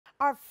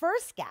Our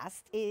first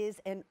guest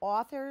is an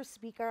author,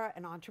 speaker,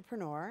 and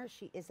entrepreneur.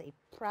 She is a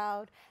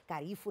proud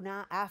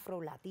Garifuna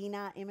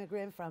Afro-Latina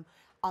immigrant from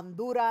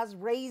Honduras,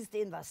 raised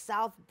in the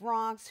South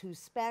Bronx, who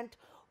spent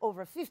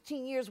over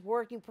 15 years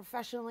working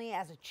professionally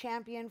as a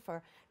champion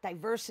for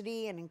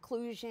diversity and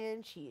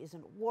inclusion. She is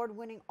an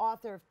award-winning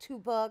author of 2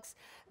 books,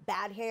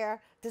 Bad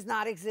Hair Does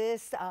Not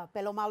Exist,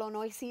 Pelo Malo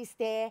No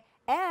Existe,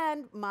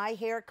 and My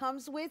Hair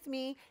Comes With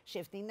Me,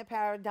 Shifting the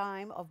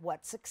Paradigm of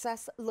What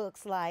Success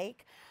Looks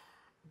Like.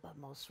 But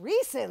most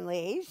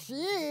recently,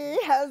 she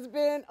has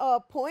been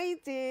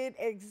appointed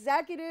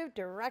executive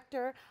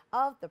director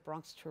of the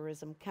Bronx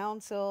Tourism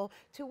Council,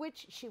 to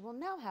which she will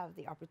now have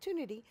the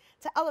opportunity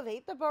to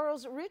elevate the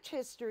borough's rich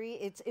history,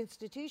 its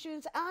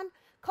institutions, and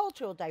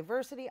cultural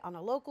diversity on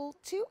a local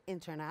to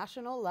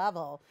international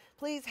level.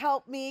 Please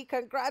help me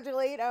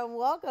congratulate and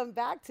welcome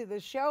back to the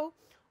show,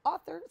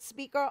 author,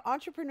 speaker,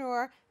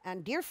 entrepreneur,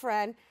 and dear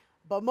friend,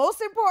 but most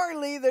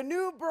importantly, the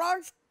new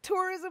Bronx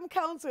Tourism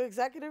Council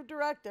Executive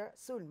Director,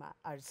 Sulma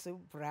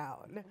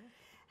Arzu-Brown.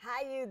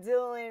 How you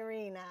doing,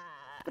 Rhina?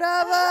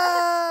 Bravo!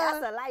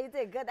 That's a lot. You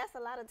did good. That's a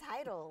lot of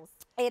titles.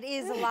 It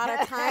is a lot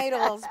of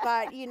titles,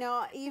 but you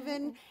know,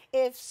 even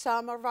if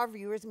some of our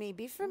viewers may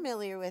be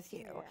familiar with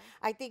you,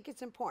 I think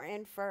it's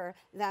important for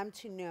them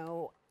to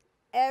know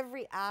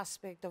every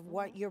aspect of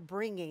what you're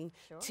bringing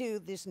to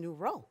this new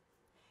role.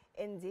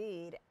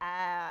 Indeed.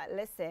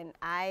 Listen,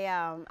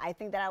 I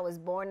think that I was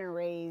born and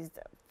raised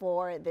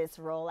for this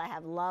role. I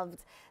have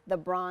loved the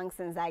Bronx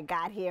since I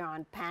got here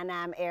on Pan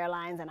Am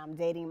Airlines, and I'm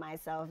dating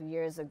myself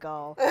years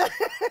ago.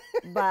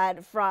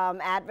 But from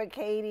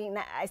advocating,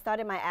 I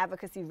started my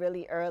advocacy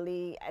really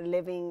early,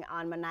 living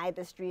on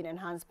Monida Street in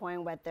Hunts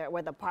Point,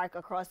 where the park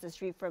across the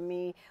street from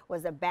me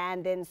was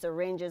abandoned,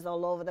 syringes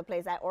all over the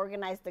place. I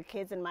organized the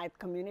kids in my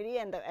community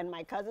and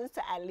my cousins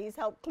to at least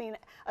help clean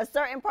a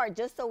certain part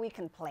just so we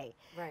can play.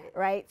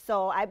 Right?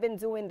 So I've been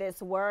doing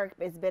this work.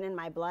 It's been in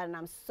my blood, and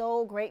I'm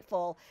so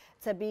grateful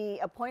to be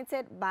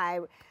appointed by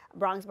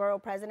Bronx Borough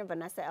President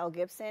Vanessa L.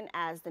 Gibson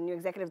as the new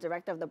executive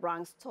director of the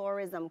Bronx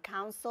Tourism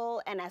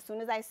Council. And as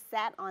soon as I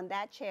sat on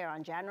that chair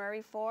on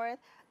January 4th,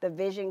 the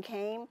vision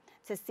came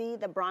to see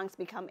the Bronx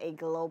become a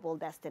global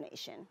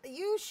destination.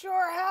 You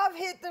sure have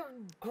hit the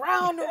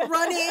ground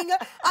running.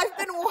 I've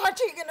been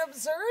watching and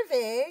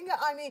observing.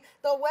 I mean,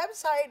 the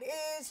website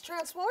is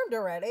transformed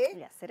already.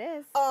 Yes, it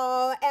is.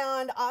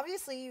 And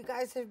obviously, you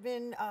guys have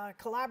been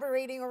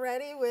collaborating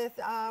already with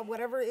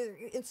whatever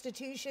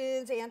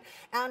institutions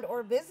and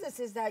or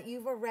businesses that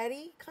you've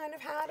already kind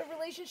of had a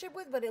relationship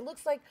with. But it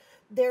looks like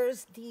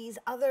there's these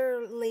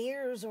other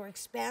layers or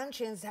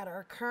expansions that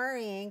are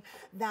occurring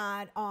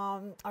that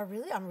I'm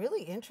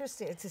really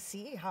interested to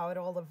see how it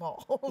all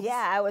evolves.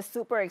 Yeah, I was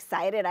super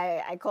excited.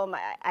 I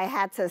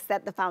had to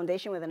set the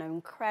foundation with an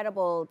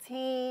incredible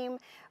team,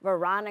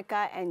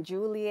 Veronica and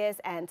Julius,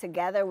 and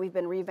together we've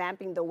been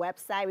revamping the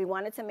website. We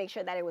wanted to make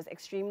sure that it was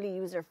extremely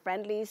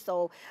user-friendly,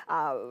 so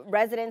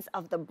residents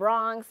of the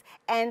Bronx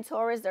and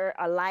tourists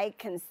alike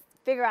can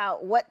figure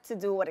out what to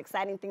do, what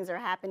exciting things are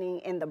happening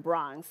in the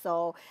Bronx.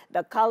 So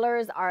the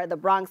colors are the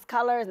Bronx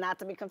colors, not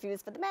to be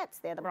confused for the Mets.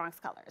 They're the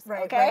Bronx colors.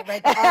 Right, okay?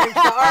 right.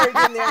 The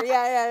orange in there.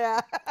 Yeah.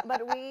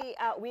 But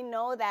we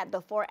know that the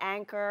 4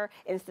 anchor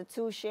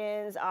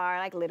institutions are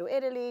like Little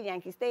Italy,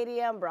 Yankee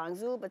Stadium, Bronx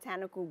Zoo,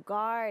 Botanical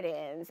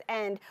Gardens.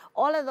 And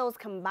all of those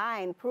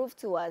combined prove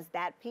to us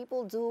that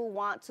people do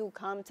want to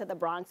come to the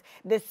Bronx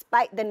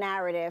despite the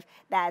narrative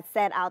that's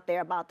set out there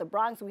about the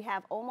Bronx. We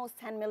have almost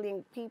 10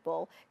 million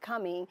people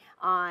coming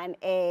on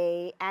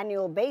an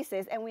annual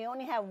basis, and we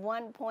only have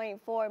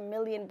 1.4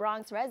 million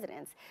Bronx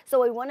residents. So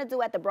what we want to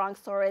do at the Bronx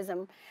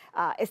Tourism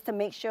is to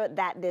make sure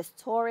that this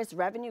tourist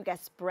revenue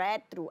gets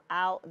spread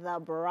throughout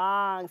the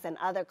Bronx and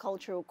other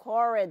cultural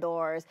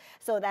corridors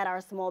so that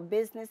our small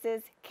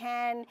businesses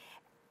can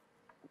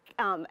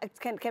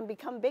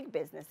become big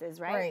businesses,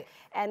 right?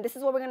 And this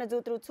is what we're going to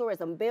do through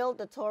tourism: build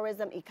the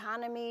tourism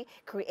economy,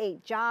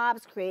 create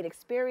jobs, create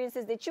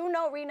experiences. Did you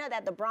know, Rhina,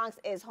 that the Bronx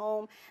is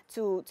home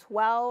to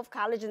 12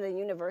 colleges and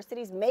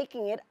universities,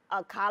 making it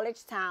a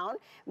college town,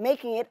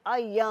 making it a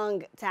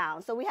young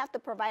town? So we have to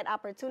provide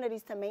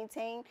opportunities to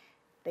maintain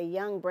the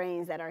young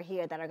brains that are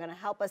here that are going to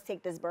help us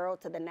take this borough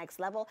to the next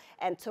level,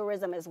 and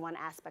tourism is one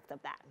aspect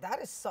of that. That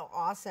is so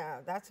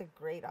awesome. That's a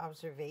great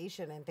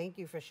observation, and thank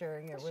you for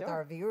sharing it with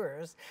our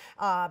viewers,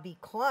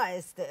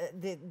 because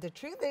the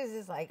truth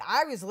is like,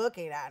 I was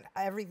looking at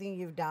everything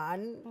you've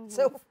done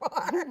so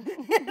far,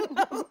 and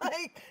I'm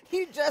like,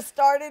 you just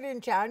started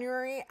in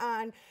January,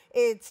 and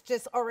it's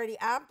just already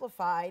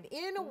amplified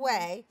in a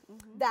way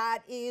that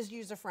is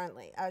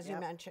user-friendly, as you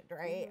mentioned,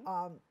 right?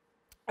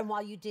 And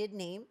while you did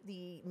name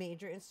the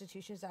major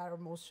institutions that are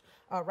most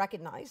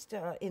recognized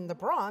in the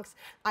Bronx,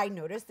 I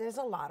noticed there's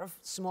a lot of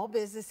small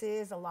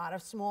businesses, a lot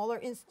of smaller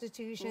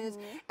institutions,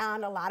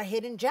 and a lot of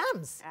hidden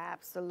gems.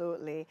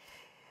 Absolutely.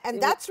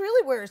 And that's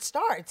really where it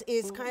starts,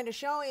 is kind of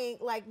showing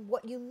like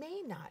what you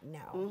may not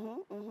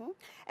know.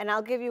 And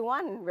I'll give you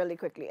one really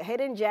quickly. A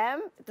hidden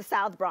gem, the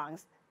South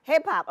Bronx.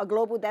 Hip hop, a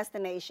global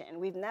destination.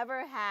 We've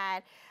never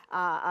had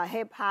a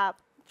hip hop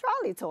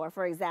trolley tour,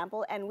 for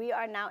example. And we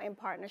are now in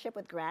partnership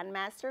with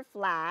Grandmaster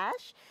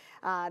Flash,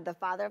 the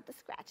father of the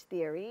scratch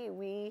theory.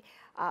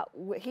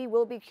 He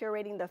will be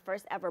curating the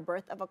first ever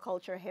Birth of a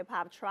Culture hip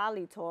hop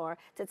trolley tour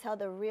to tell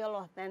the real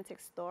authentic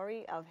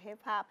story of hip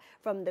hop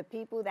from the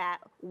people that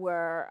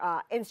were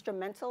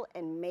instrumental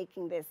in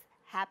making this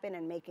happen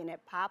and making it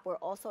pop. We're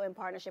also in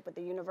partnership with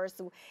the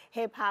Universal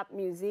Hip Hop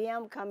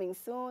Museum coming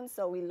soon,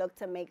 so we look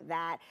to make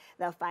that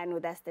the final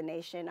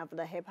destination of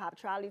the Hip Hop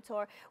Trolley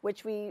Tour,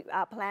 which we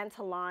plan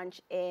to launch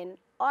in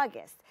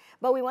August.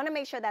 But we want to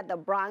make sure that the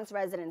Bronx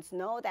residents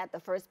know that the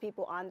first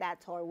people on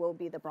that tour will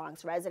be the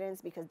Bronx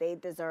residents, because they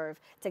deserve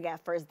to get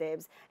first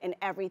dibs in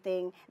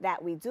everything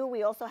that we do.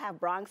 We also have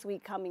Bronx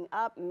Week coming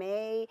up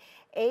May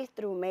 8th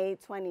through May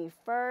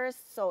 21st.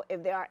 So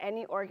if there are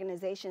any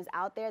organizations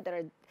out there that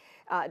are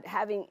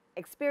having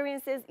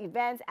experiences,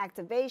 events,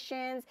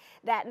 activations,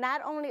 that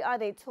not only are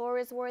they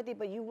tourist worthy,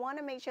 but you want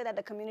to make sure that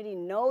the community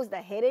knows the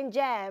hidden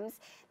gems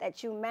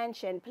that you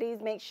mentioned,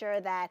 please make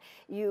sure that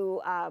you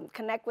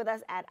connect with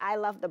us at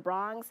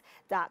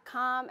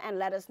ilovethebronx.com and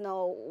let us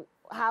know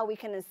how we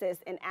can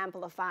assist in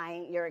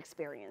amplifying your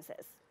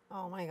experiences.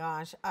 Oh my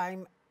gosh,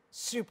 I'm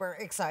super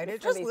excited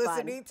It's just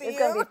listening to you. It's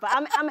gonna be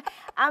fun.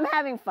 I'm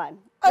having fun.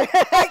 I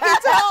can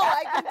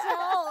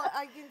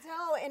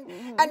tell.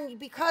 And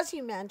because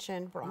you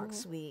mentioned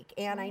Bronx Week,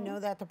 and I know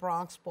that the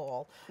Bronx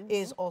Bowl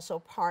is also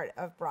part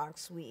of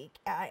Bronx Week,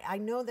 I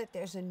know that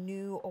there's a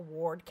new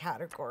award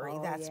category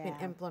that's been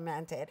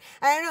implemented.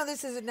 And I know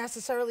this isn't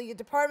necessarily your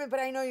department, but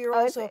I know you're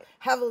also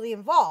heavily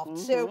involved.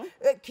 So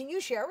can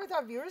you share with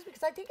our viewers?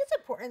 Because I think it's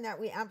important that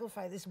we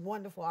amplify this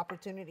wonderful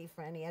opportunity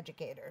for any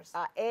educators.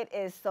 It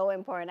is so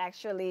important.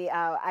 Actually,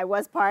 I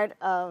was part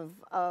of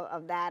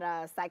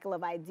that cycle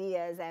of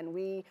ideas, and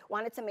we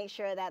wanted to make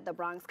sure that the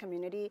Bronx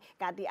community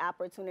got the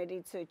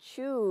opportunity to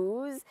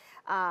choose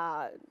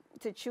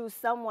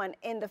someone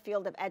in the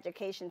field of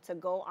education to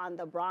go on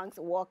the Bronx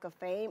Walk of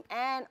Fame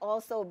and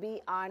also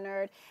be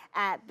honored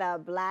at the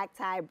Black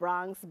Tie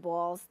Bronx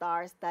Ball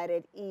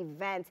star-studded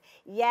event.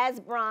 Yes,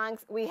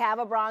 Bronx, we have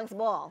a Bronx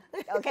Ball,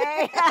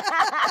 okay?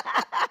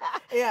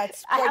 Yeah,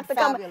 it's quite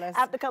fabulous. I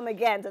have to come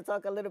again to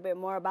talk a little bit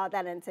more about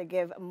that and to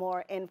give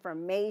more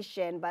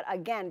information. But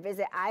again,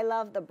 visit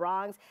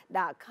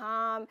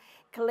ilovethebronx.com.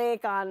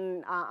 Click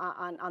on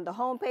the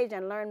homepage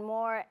and learn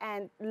more,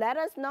 and let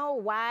us know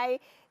why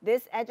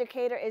this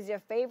educator is your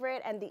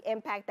favorite and the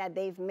impact that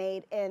they've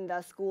made in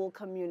the school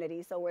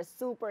community. So we're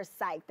super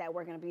psyched that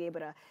we're going to be able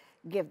to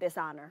give this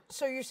honor.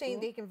 So you're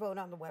saying they can vote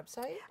on the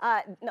website?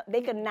 No,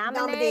 they can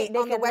nominate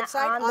on the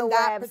website, on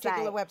that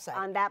particular website.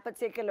 On that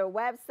particular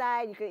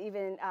website. You could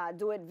even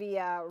do it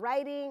via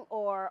writing,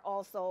 or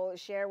also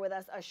share with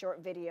us a short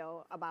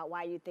video about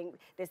why you think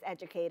this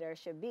educator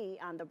should be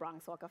on the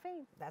Bronx Walk of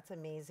Fame. That's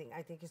amazing.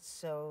 I think it's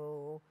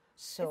so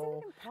Isn't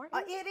it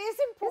important? it is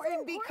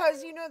important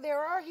because, you know, there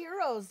are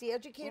heroes. The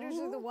educators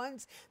are the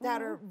ones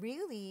that are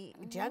really,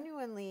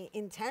 genuinely,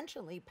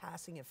 intentionally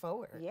passing it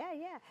forward. Yeah.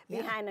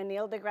 Behind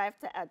Neil deGrasse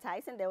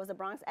Tyson, there was a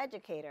Bronx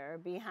educator.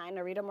 Behind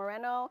Narita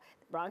Moreno,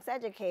 Bronx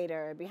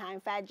educator.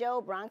 Behind Fat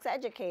Joe, Bronx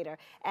educator.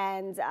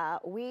 And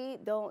we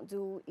don't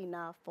do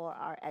enough for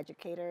our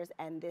educators.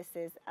 And this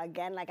is,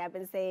 again, like I've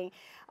been saying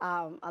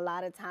a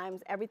lot of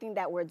times, everything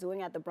that we're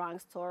doing at the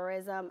Bronx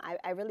Tourism,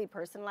 I really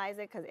personalize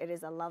it because it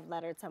is a love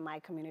letter to my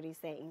community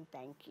saying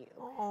thank you.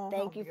 Oh,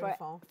 thank you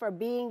for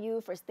being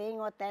you, for staying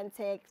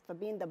authentic, for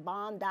being the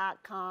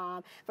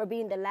bomb.com, for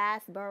being the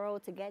last borough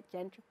to get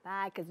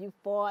gentrified because you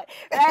fought,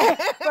 right?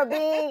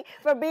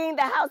 for being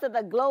the house of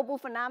the global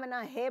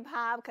phenomenon hip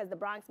hop because the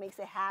Bronx makes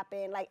it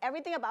happen. Like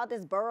everything about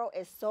this borough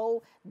is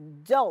so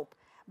dope.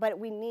 But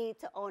we need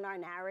to own our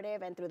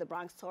narrative, and through the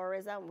Bronx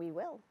Tourism, we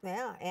will.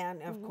 Yeah,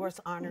 and of course,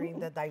 honoring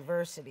the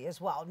diversity as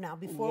well. Now,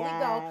 before we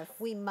go,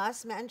 we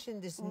must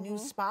mention this new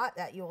spot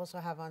that you also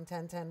have on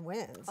 1010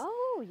 Wins.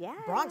 Oh, yes.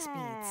 Bronx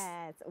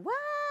Beats. What?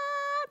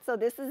 So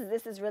this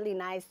is really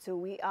nice too.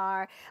 We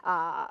are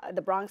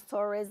the Bronx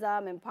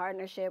Tourism in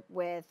partnership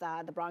with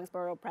the Bronx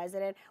Borough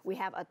President. We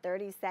have a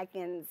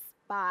 30-second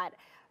spot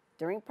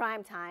during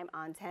prime time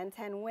on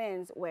 1010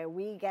 Wins where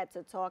we get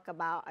to talk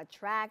about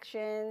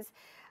attractions,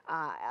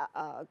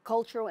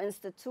 cultural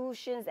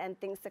institutions, and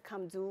things to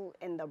come do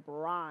in the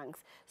Bronx.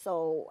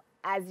 So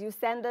as you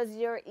send us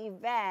your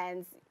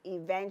events,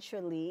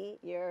 eventually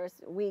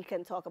we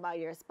can talk about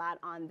your spot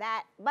on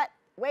that. But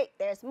wait,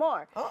 there's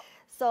more. Oh.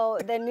 So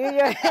the New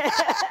York...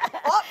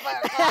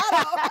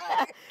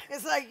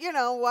 It's like, you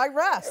know, why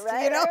rest?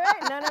 Right, you know?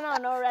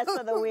 Right. No rest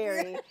for the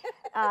weary.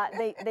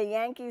 The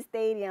Yankee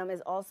Stadium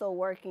is also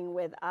working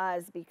with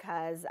us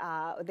because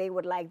they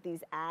would like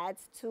these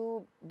ads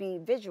to be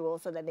visual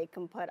so that they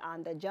can put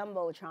on the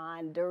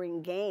Jumbotron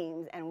during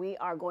games. And we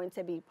are going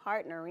to be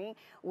partnering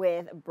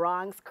with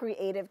Bronx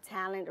creative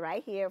talent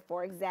right here.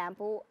 For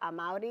example,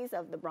 Amauris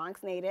of the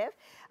Bronx Native.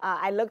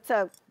 I look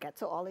to get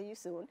to all of you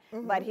soon,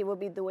 but he will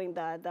be doing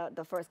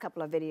the first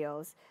couple of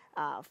videos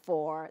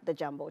for the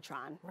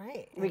Jumbotron.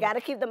 Right. We got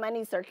to keep the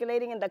money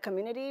circulating in the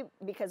community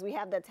because we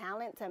have the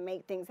talent to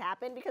make things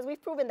happen because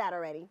we've proven that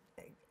already.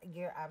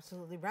 You're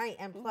absolutely right.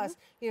 And plus,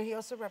 he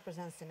also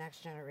represents the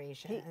next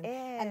generation. He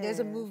and there's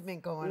a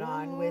movement going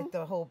on with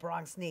the whole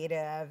Bronx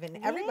native and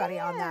everybody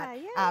on that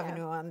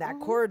avenue, on that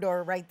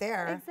corridor right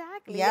there.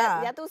 Exactly.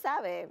 Yeah. Ya tú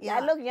sabes. Yeah.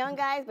 I look young,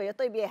 guys, but yo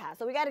estoy vieja.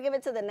 So we got to give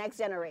it to the next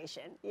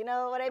generation. You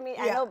know what I mean?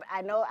 Yeah.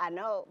 I know,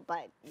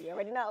 but you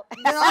already know.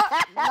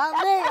 Not me.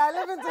 I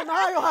live in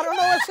Tenaya. I don't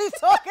know what she's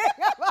talking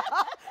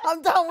about.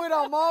 I'm done with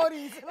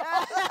Amoris.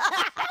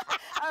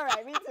 All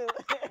right, me too.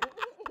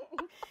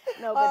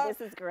 No, but this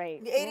is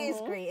great. It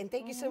is great. And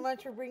thank you so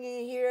much for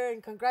bringing it here.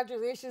 And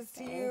congratulations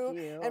to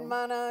you. And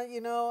Mana,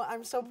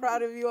 I'm so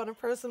proud of you on a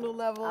personal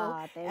level.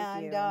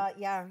 Thank you.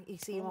 Y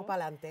seguimos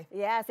pa'lante.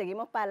 Yeah,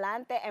 seguimos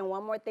pa'lante. And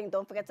one more thing,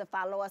 don't forget to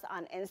follow us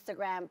on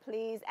Instagram,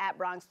 please, at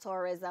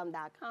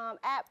BronxTourism.com,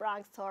 at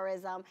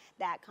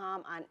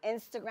BronxTourism.com. On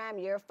Instagram,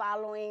 your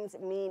followings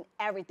mean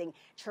everything.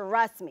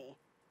 Trust me,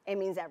 it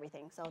means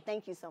everything. So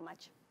thank you so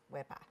much.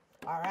 Wepa.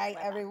 All right,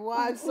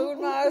 everyone.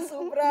 Sulma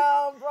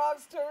Arzu-Brown,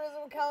 Bronx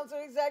Tourism Council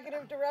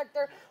Executive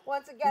Director.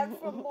 Once again,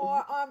 for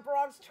more on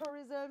Bronx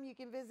tourism, you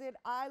can visit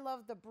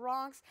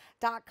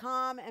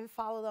ilovethebronx.com and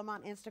follow them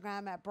on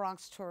Instagram at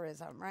Bronx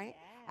Tourism, right?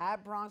 Yeah.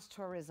 At Bronx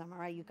Tourism. All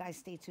right, you guys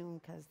stay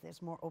tuned because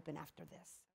there's more open after this.